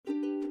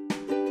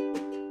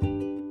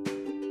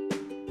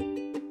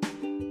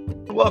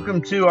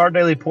Welcome to Our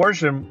Daily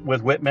Portion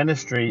with WIT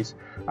Ministries.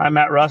 I'm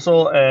Matt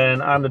Russell,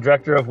 and I'm the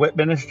director of WIT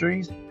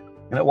Ministries.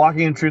 And at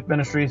Walking in Truth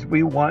Ministries,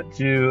 we want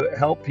to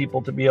help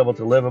people to be able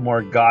to live a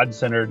more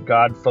God-centered,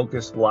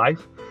 God-focused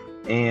life,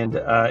 and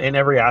in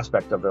every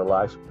aspect of their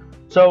life.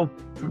 So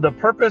the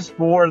purpose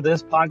for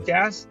this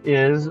podcast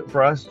is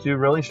for us to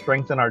really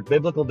strengthen our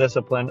biblical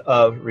discipline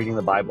of reading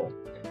the Bible.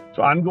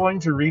 So I'm going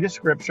to read a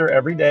scripture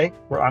every day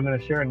where I'm going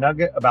to share a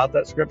nugget about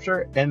that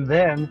scripture, and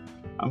then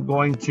I'm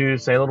going to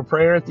say a little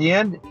prayer at the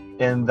end,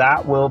 and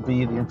that will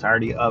be the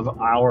entirety of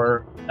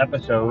our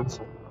episodes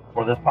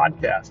for this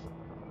podcast.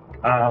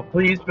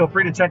 Please feel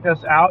free to check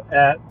us out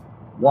at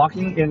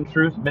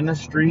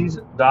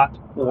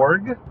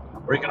walkingintruthministries.org,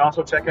 or you can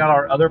also check out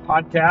our other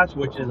podcast,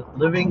 which is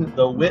Living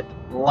the WIT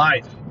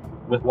Life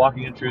with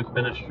Walking in Truth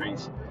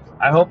Ministries.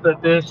 I hope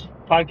that this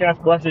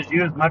podcast blesses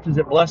you as much as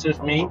it blesses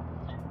me,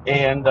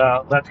 and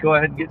let's go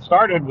ahead and get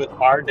started with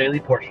our daily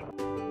portion.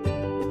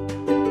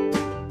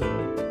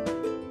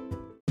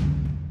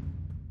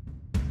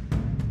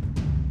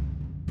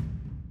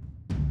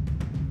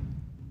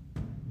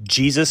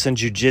 Jesus and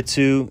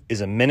Jiu-Jitsu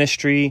is a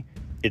ministry,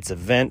 it's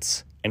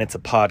events, and it's a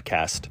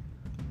podcast,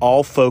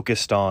 all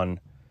focused on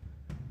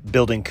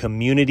building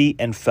community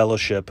and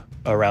fellowship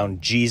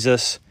around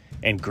Jesus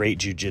and great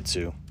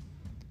Jiu-Jitsu.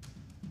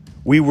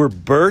 We were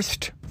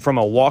birthed from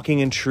a Walking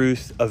in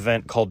Truth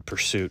event called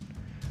Pursuit.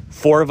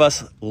 4 of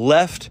us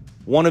left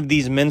one of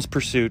these men's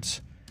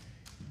pursuits,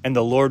 and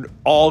the Lord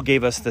all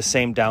gave us the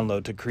same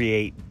download to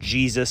create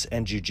Jesus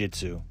and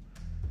Jiu-Jitsu.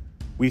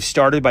 We've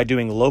started by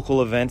doing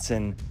local events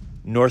in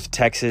North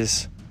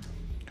Texas.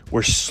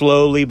 We're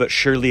slowly but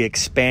surely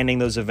expanding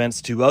those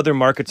events to other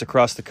markets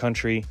across the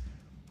country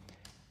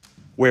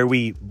where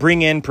we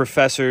bring in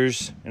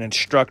professors and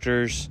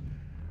instructors.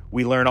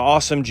 We learn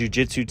awesome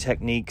jiu-jitsu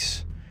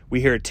techniques.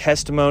 We hear a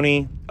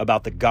testimony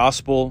about the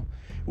gospel.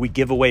 We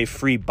give away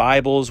free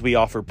Bibles. We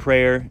offer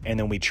prayer, and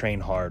then we train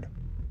hard.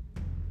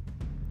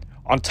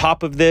 On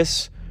top of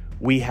this,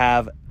 we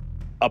have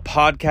a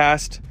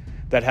podcast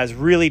that has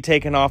really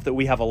taken off that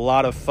we have a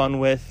lot of fun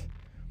with.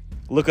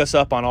 Look us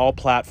up on all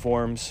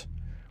platforms.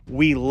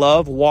 We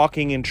love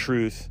Walking in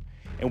Truth,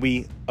 and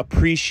we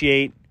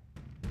appreciate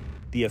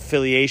the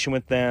affiliation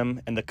with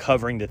them and the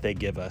covering that they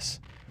give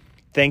us.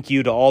 Thank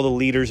you to all the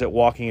leaders at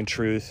Walking in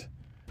Truth.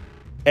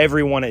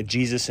 Everyone at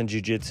Jesus and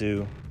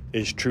Jiu-Jitsu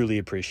is truly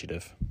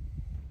appreciative.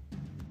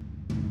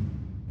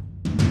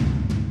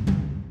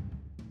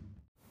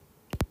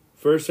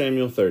 1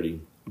 Samuel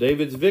 30.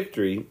 David's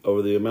victory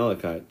over the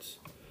Amalekites.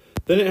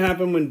 Then it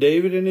happened when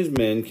David and his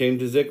men came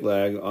to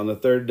Ziklag on the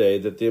 3rd day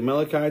that the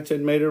Amalekites had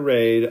made a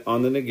raid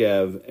on the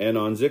Negev and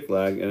on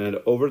Ziklag and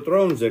had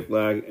overthrown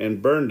Ziklag and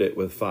burned it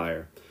with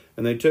fire.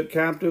 And they took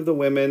captive the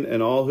women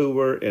and all who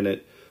were in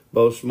it,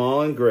 both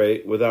small and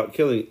great, without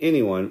killing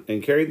anyone,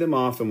 and carried them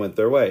off and went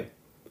their way.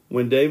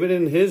 When David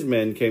and his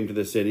men came to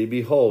the city,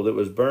 behold, it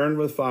was burned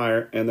with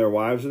fire, and their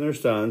wives and their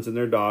sons and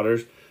their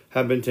daughters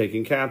had been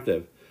taken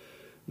captive.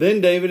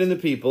 Then David and the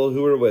people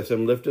who were with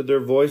him lifted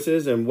their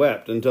voices and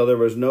wept until there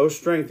was no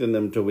strength in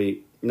them to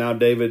weep. Now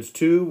David's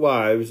 2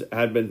 wives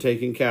had been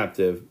taken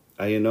captive,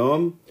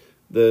 Ahinoam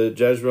the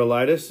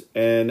Jezreelitess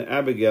and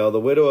Abigail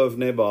the widow of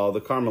Nabal the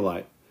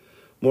Carmelite.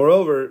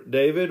 Moreover,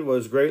 David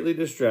was greatly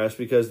distressed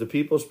because the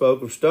people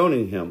spoke of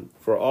stoning him,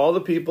 for all the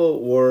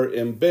people were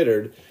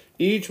embittered,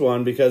 each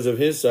one because of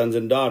his sons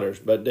and daughters.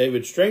 But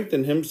David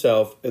strengthened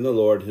himself in the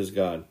Lord his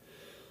God.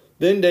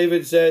 Then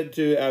David said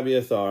to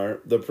Abiathar,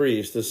 the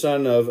priest, the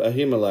son of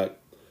Ahimelech,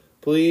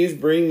 please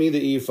bring me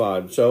the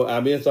ephod. So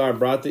Abiathar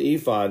brought the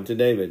ephod to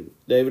David.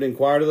 David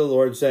inquired of the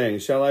Lord, saying,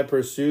 shall I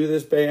pursue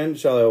this band?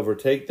 Shall I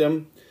overtake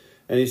them?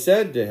 And he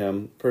said to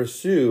him,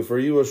 pursue, for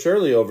you will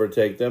surely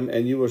overtake them,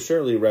 and you will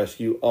surely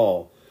rescue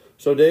all.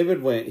 So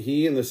David went,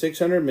 he and the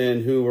 600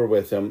 men who were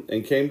with him,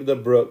 and came to the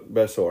brook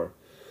Besor,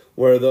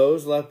 where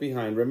those left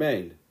behind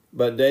remained.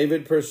 But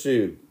David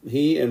pursued,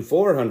 he and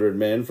 400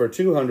 men, for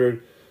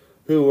 200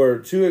 who were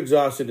too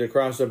exhausted to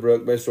cross the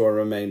brook Besor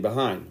remained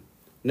behind.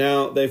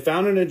 Now they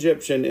found an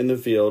Egyptian in the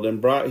field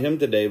and brought him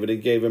to David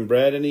and gave him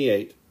bread, and he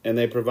ate, and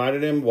they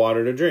provided him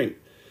water to drink.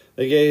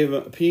 They gave him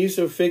a piece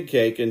of fig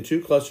cake and 2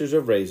 clusters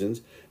of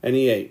raisins, and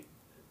he ate.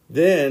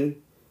 Then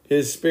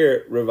his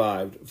spirit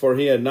revived, for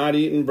he had not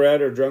eaten bread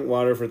or drunk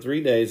water for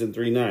 3 days and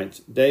 3 nights.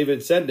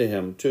 David said to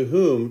him, to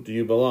whom do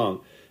you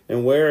belong,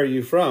 and where are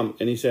you from?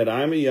 And he said,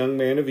 I am a young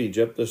man of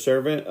Egypt, the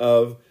servant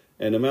of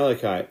an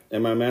Amalekite,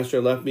 and my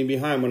master left me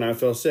behind when I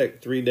fell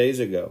sick 3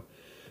 days ago.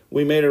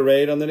 We made a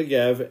raid on the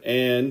Negev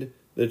and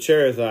the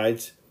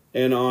Cherethites,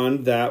 and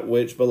on that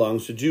which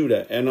belongs to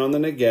Judah, and on the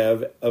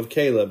Negev of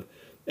Caleb,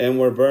 and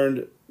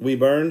we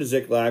burned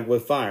Ziklag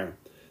with fire.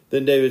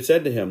 Then David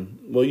said to him,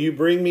 will you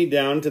bring me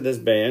down to this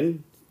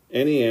band?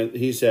 And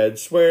he said,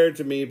 swear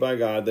to me by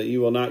God that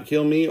you will not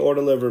kill me or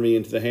deliver me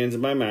into the hands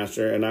of my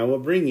master, and I will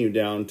bring you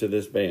down to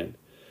this band.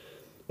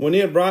 When he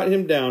had brought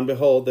him down,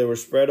 behold, they were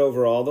spread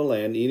over all the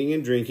land, eating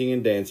and drinking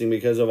and dancing,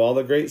 because of all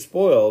the great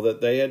spoil that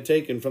they had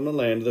taken from the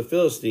land of the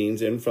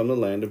Philistines and from the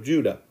land of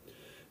Judah.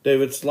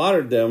 David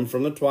slaughtered them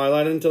from the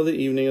twilight until the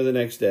evening of the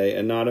next day,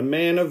 and not a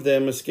man of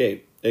them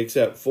escaped,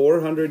 except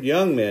 400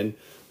 young men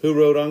who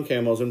rode on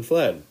camels and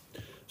fled.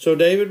 So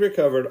David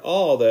recovered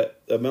all that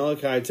the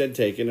Amalekites had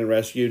taken and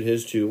rescued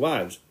his 2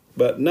 wives.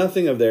 But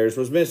nothing of theirs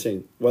was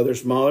missing, whether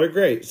small or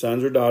great,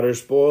 sons or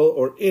daughters, spoil,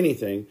 or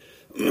anything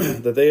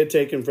that they had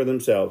taken for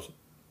themselves.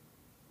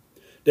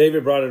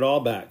 David brought it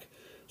all back.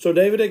 So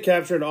David had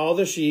captured all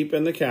the sheep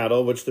and the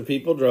cattle, which the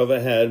people drove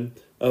ahead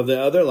of the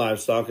other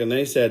livestock, and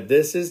they said,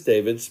 "This is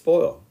David's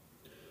spoil."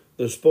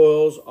 The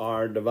spoils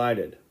are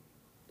divided.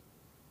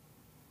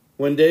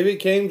 When David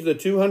came to the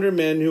 200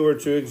 men who were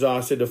too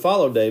exhausted to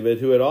follow David,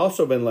 who had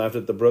also been left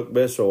at the brook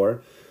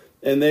Besor,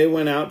 and they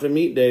went out to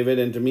meet David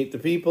and to meet the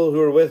people who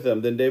were with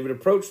them, then David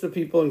approached the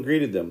people and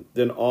greeted them.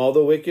 Then all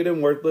the wicked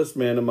and worthless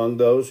men among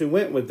those who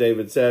went with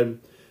David said,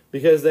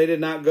 "Because they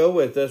did not go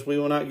with us, we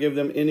will not give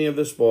them any of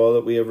the spoil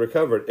that we have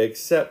recovered,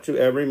 except to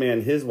every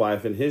man his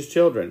wife and his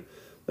children,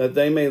 that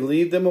they may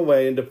lead them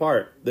away and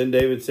depart." Then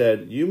David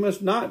said, "You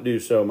must not do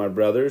so, my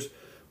brothers,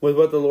 with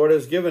what the Lord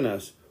has given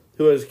us,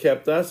 who has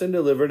kept us and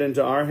delivered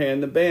into our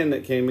hand the band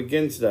that came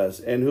against us,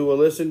 and who will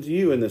listen to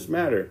you in this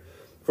matter.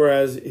 For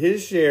as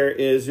his share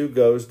is who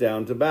goes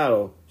down to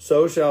battle,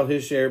 so shall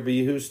his share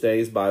be who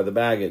stays by the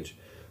baggage.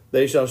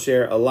 They shall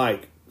share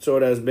alike. So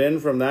it has been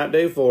from that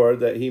day forward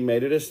that he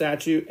made it a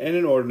statute and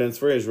an ordinance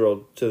for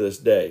Israel to this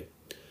day."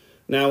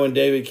 Now when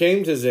David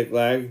came to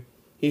Ziklag,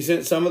 he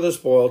sent some of the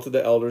spoil to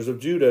the elders of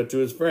Judah to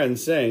his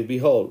friends, saying,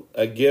 "Behold,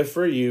 a gift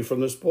for you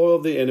from the spoil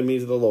of the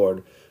enemies of the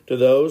Lord, to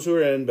those who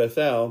are in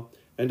Bethel,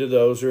 and to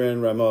those who are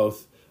in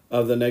Ramoth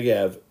of the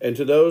Negev, and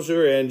to those who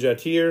are in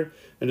Jatir,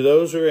 and to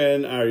those who are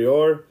in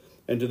Arior,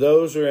 and to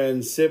those who are in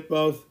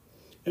Sipmoth,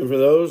 and for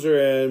those who are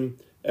in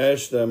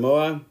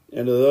Eshtemoa,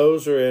 and to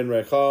those who are in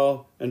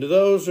Rechal, and to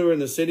those who are in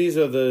the cities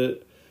of the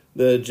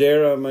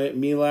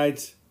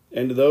Jerahmeelites,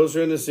 and to those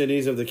who are in the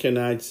cities of the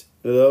Kenites,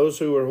 and to those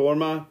who are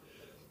Hormah,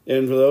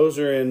 and for those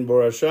who are in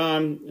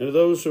Borasham, and to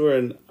those who are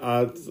in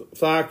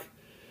Athak,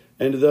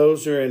 and to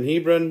those who are in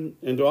Hebron,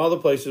 and to all the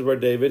places where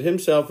David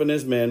himself and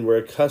his men were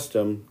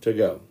accustomed to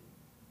go."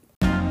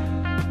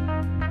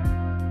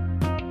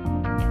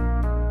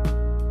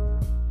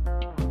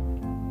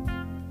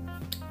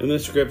 In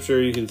this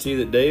scripture, you can see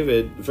that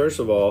David, first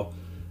of all,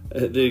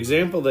 the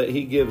example that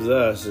he gives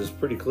us is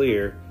pretty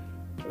clear.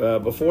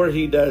 Before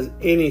he does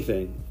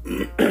anything,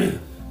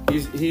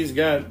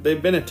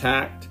 they've been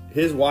attacked,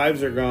 his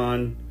wives are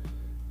gone,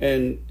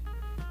 and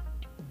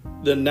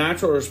the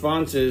natural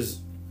response is,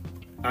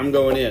 "I'm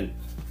going in.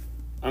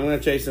 I'm going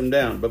to chase them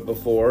down." But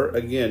before,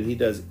 again, he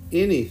does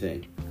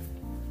anything,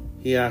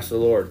 he asks the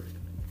Lord,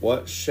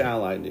 "What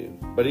shall I do?"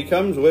 But he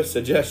comes with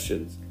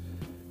suggestions.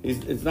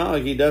 It's not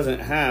like he doesn't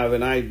have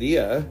an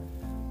idea.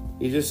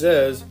 He just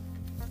says,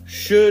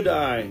 "Should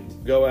I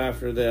go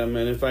after them?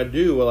 And if I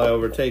do, will I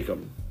overtake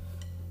them?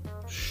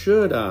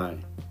 Should I?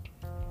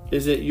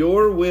 Is it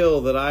your will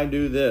that I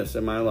do this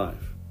in my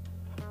life?"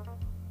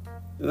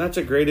 And that's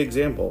a great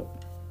example.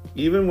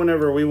 Even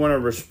whenever we want to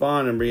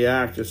respond and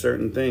react to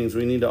certain things,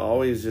 we need to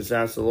always just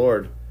ask the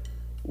Lord,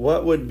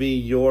 what would be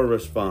your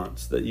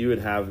response that you would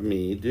have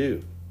me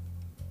do?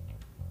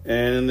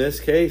 And in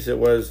this case, it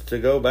was to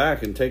go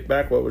back and take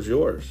back what was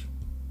yours.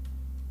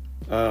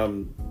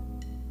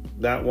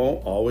 That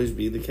won't always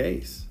be the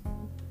case.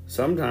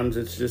 Sometimes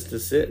it's just to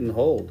sit and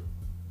hold.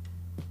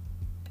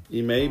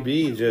 You may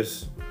be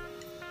just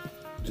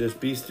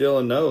be still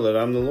and know that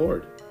I'm the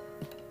Lord.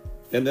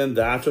 And then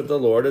that's what the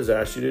Lord has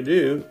asked you to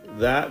do.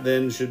 That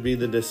then should be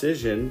the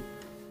decision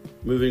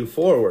moving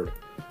forward.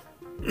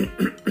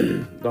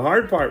 The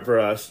hard part for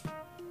us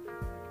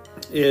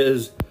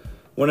is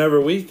whenever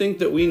we think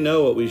that we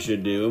know what we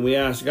should do and we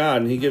ask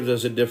God and he gives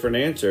us a different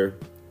answer,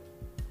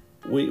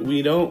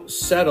 we don't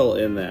settle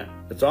in that.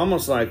 It's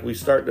almost like we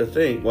start to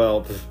think,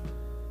 well,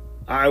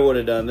 I would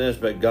have done this,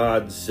 but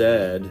God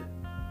said.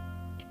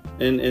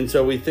 And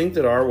so we think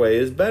that our way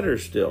is better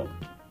still.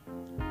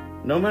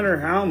 No matter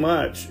how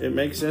much it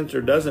makes sense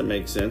or doesn't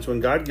make sense, when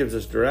God gives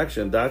us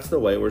direction, that's the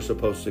way we're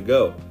supposed to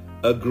go.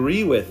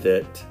 Agree with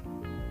it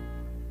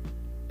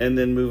and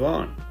then move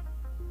on.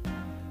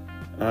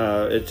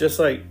 It's just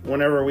like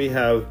whenever we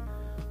have,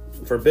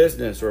 for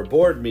business or a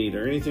board meet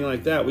or anything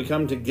like that, we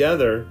come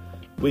together,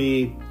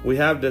 we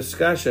have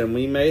discussion,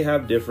 we may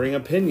have differing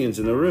opinions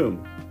in the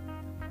room.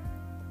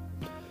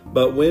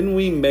 But when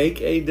we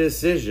make a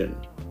decision,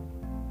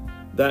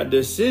 that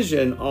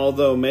decision,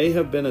 although may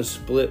have been a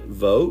split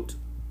vote,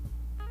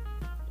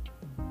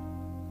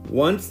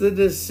 once the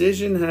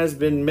decision has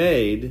been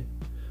made,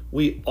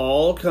 we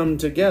all come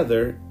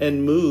together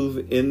and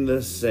move in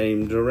the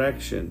same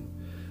direction.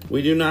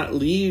 We do not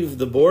leave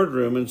the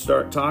boardroom and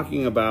start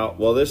talking about,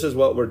 well, this is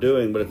what we're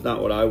doing, but it's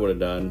not what I would have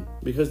done,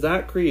 because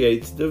that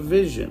creates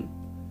division.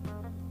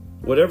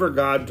 Whatever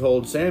God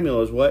told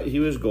Samuel is what he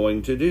was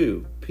going to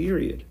do,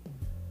 period.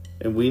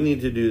 And we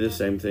need to do the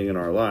same thing in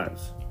our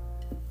lives.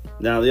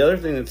 Now, the other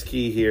thing that's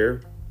key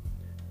here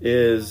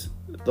is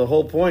the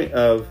whole point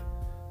of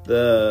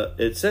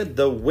it said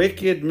the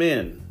wicked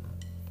men.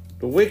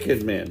 The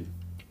wicked men.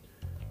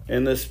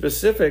 And the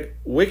specific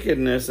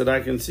wickedness that I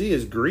can see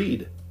is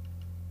greed.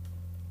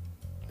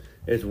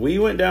 If we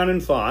went down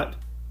and fought,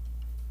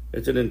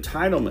 it's an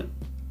entitlement.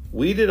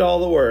 We did all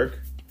the work.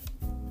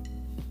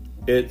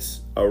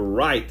 It's a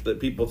right that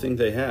people think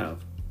they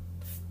have.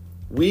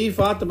 We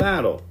fought the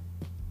battle.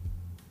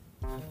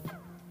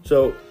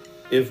 So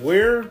if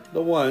we're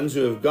the ones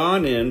who have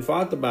gone in,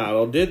 fought the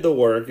battle, did the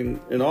work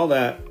and all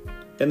that,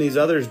 and these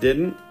others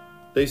didn't,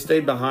 they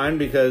stayed behind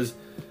because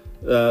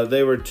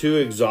they were too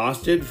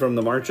exhausted from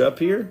the march up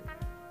here,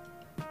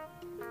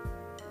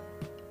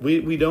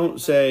 we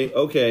don't say,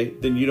 okay,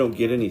 then you don't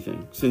get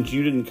anything. Since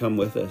you didn't come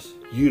with us,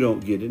 you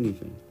don't get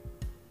anything.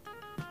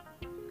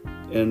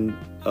 And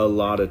a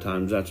lot of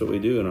times that's what we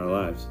do in our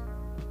lives.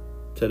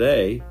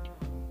 Today,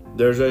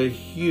 there's a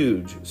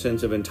huge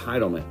sense of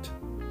entitlement.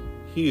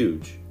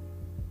 Huge.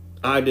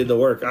 I did the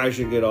work. I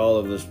should get all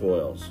of the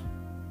spoils.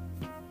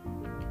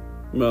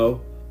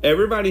 No.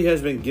 Everybody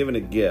has been given a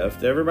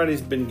gift.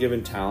 Everybody's been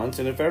given talents.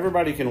 And if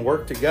everybody can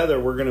work together,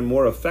 we're going to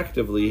more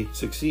effectively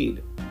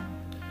succeed.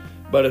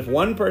 But if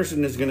one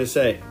person is going to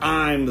say,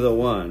 I'm the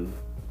one,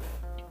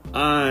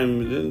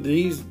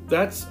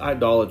 that's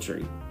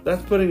idolatry.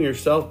 That's putting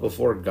yourself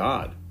before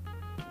God.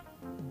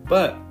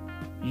 But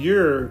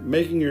you're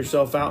making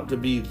yourself out to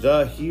be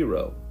the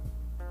hero,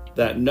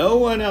 that no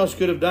one else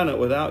could have done it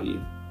without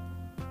you.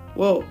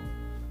 Well,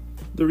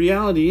 the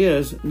reality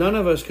is none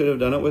of us could have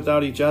done it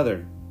without each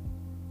other.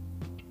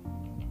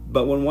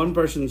 But when one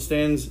person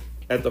stands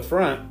at the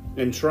front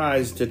and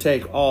tries to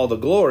take all the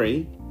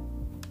glory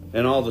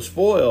and all the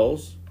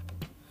spoils,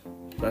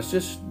 that's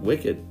just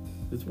wicked.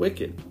 It's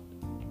wicked.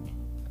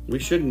 We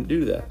shouldn't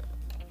do that.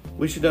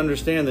 We should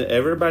understand that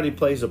everybody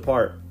plays a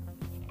part.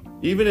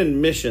 Even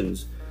in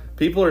missions,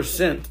 people are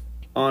sent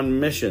on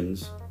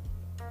missions.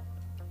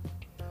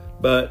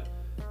 But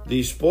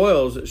the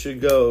spoils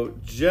should go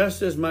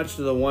just as much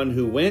to the one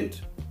who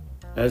went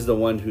as the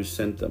one who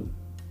sent them.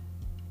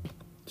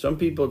 Some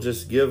people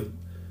just give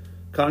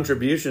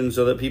contributions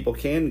so that people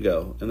can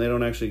go, and they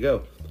don't actually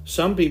go.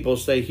 Some people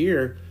stay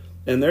here,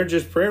 and they're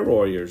just prayer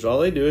warriors. All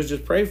they do is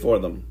just pray for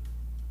them.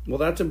 Well,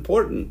 that's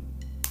important.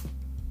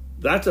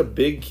 That's a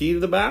big key to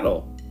the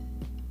battle.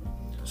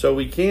 So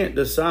we can't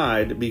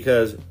decide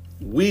because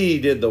we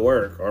did the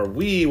work or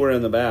we were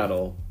in the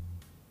battle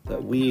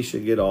that we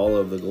should get all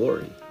of the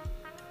glory.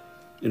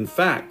 In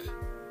fact,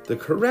 the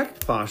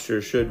correct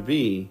posture should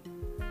be,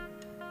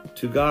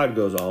 to God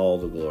goes all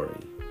the glory.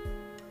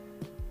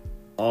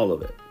 All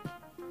of it.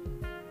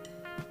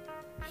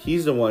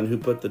 He's the one who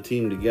put the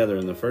team together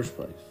in the first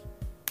place.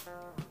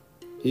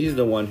 He's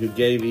the one who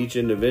gave each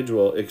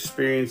individual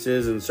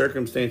experiences and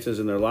circumstances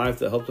in their life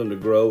that helped them to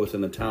grow within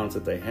the talents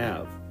that they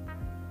have,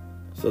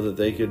 so that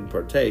they could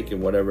partake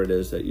in whatever it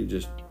is that you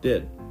just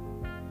did.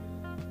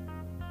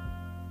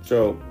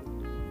 So,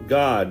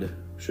 God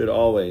should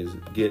always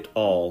get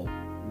all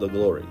the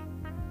glory.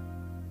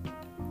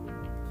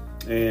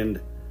 And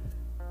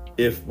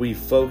if we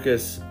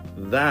focus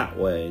that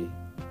way,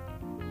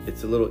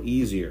 it's a little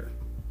easier.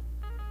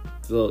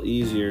 It's a little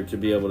easier to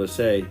be able to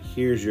say,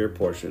 here's your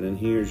portion and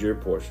here's your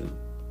portion,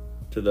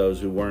 to those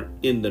who weren't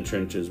in the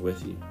trenches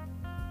with you.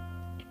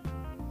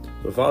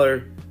 So,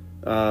 Father,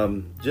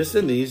 just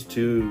in these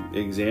two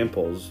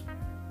examples,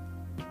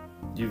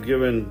 you've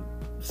given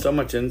so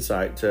much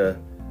insight to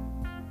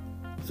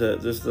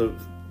just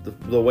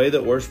the way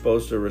that we're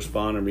supposed to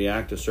respond and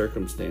react to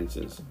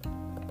circumstances.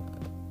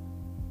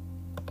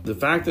 The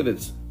fact that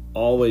it's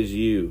always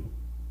you.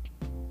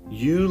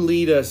 You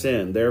lead us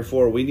in.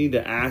 Therefore, we need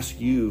to ask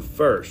you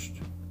first.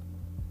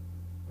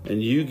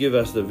 And you give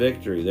us the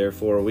victory.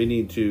 Therefore, we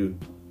need to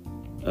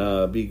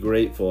be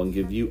grateful and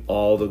give you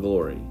all the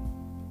glory.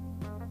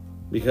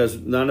 Because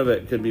none of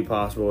it could be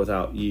possible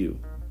without you.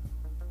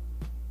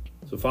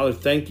 So, Father,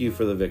 thank you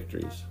for the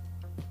victories.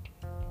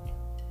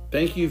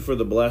 Thank you for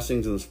the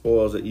blessings and the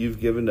spoils that you've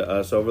given to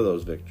us over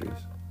those victories.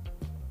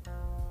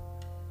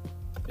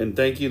 And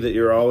thank you that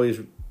you're always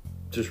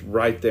just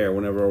right there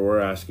whenever we're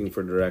asking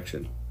for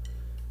direction.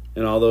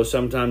 And although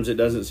sometimes it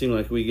doesn't seem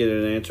like we get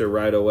an answer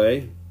right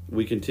away,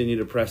 we continue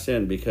to press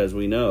in because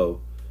we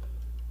know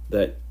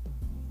that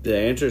the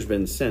answer's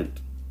been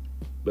sent.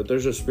 But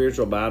there's a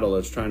spiritual battle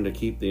that's trying to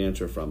keep the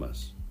answer from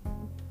us.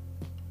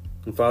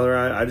 And Father,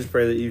 I just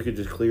pray that you could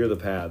just clear the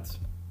paths.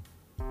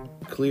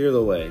 Clear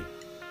the way.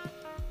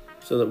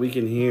 So that we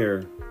can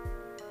hear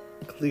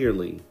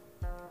clearly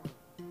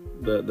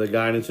the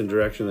guidance and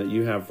direction that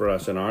you have for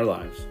us in our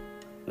lives.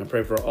 And I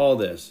pray for all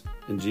this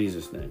in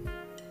Jesus' name.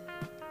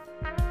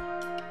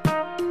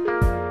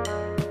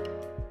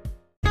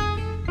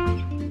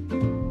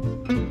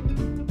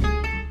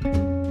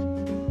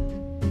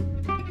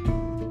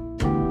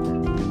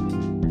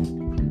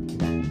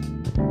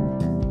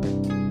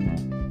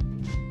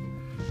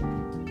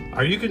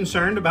 Are you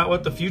concerned about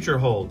what the future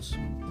holds?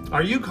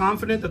 Are you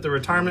confident that the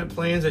retirement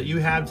plans that you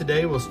have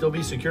today will still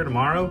be secure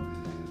tomorrow?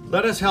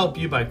 Let us help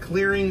you by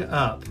clearing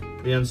up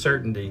the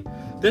uncertainty.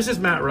 This is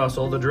Matt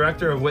Russell, the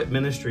director of WIT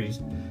Ministries,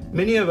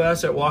 Many of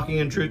us at Walking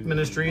in Truth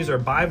Ministries are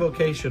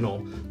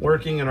bivocational,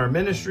 working in our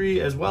ministry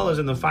as well as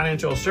in the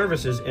financial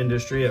services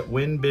industry at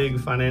Win Big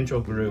Financial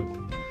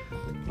Group.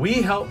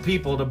 We help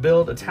people to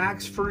build a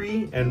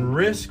tax-free and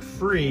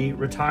risk-free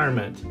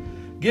retirement.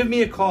 Give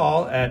me a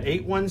call at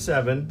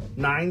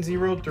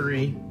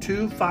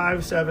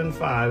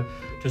 817-903-2575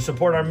 to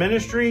support our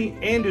ministry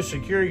and to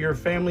secure your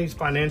family's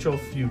financial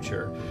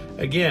future.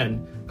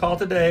 Again, call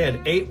today at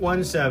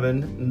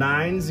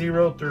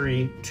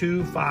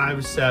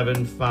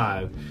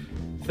 817-903-2575.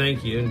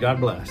 Thank you and God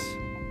bless.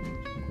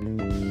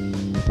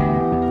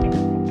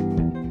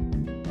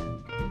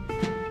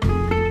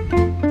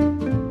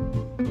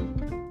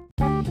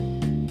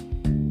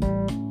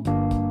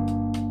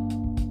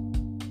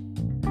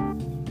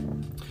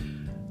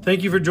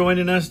 Thank you for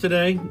joining us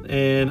today,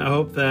 and I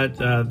hope that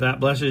that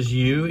blesses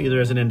you either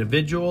as an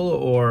individual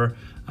or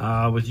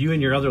with you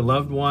and your other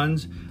loved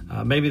ones.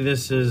 Maybe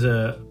this is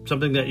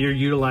something that you're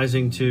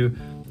utilizing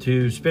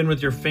to spend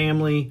with your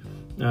family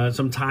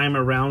some time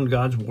around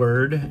God's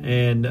Word,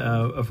 and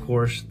of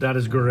course, that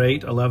is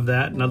great. I love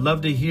that, and I'd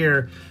love to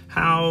hear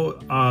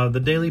how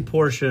the Daily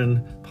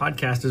Portion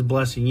podcast is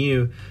blessing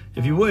you.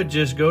 If you would,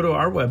 just go to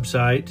our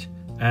website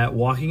at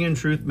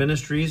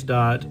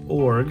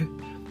walkingintruthministries.org.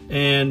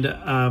 And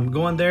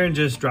go on there and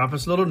just drop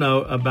us a little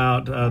note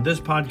about this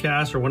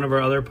podcast or one of our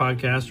other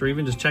podcasts, or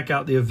even just check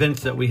out the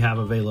events that we have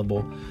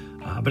available.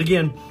 But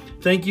again,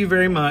 thank you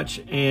very much,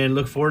 and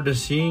look forward to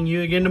seeing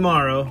you again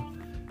tomorrow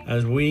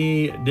as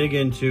we dig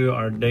into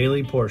our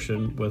daily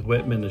portion with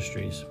WIT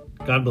Ministries.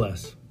 God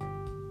bless.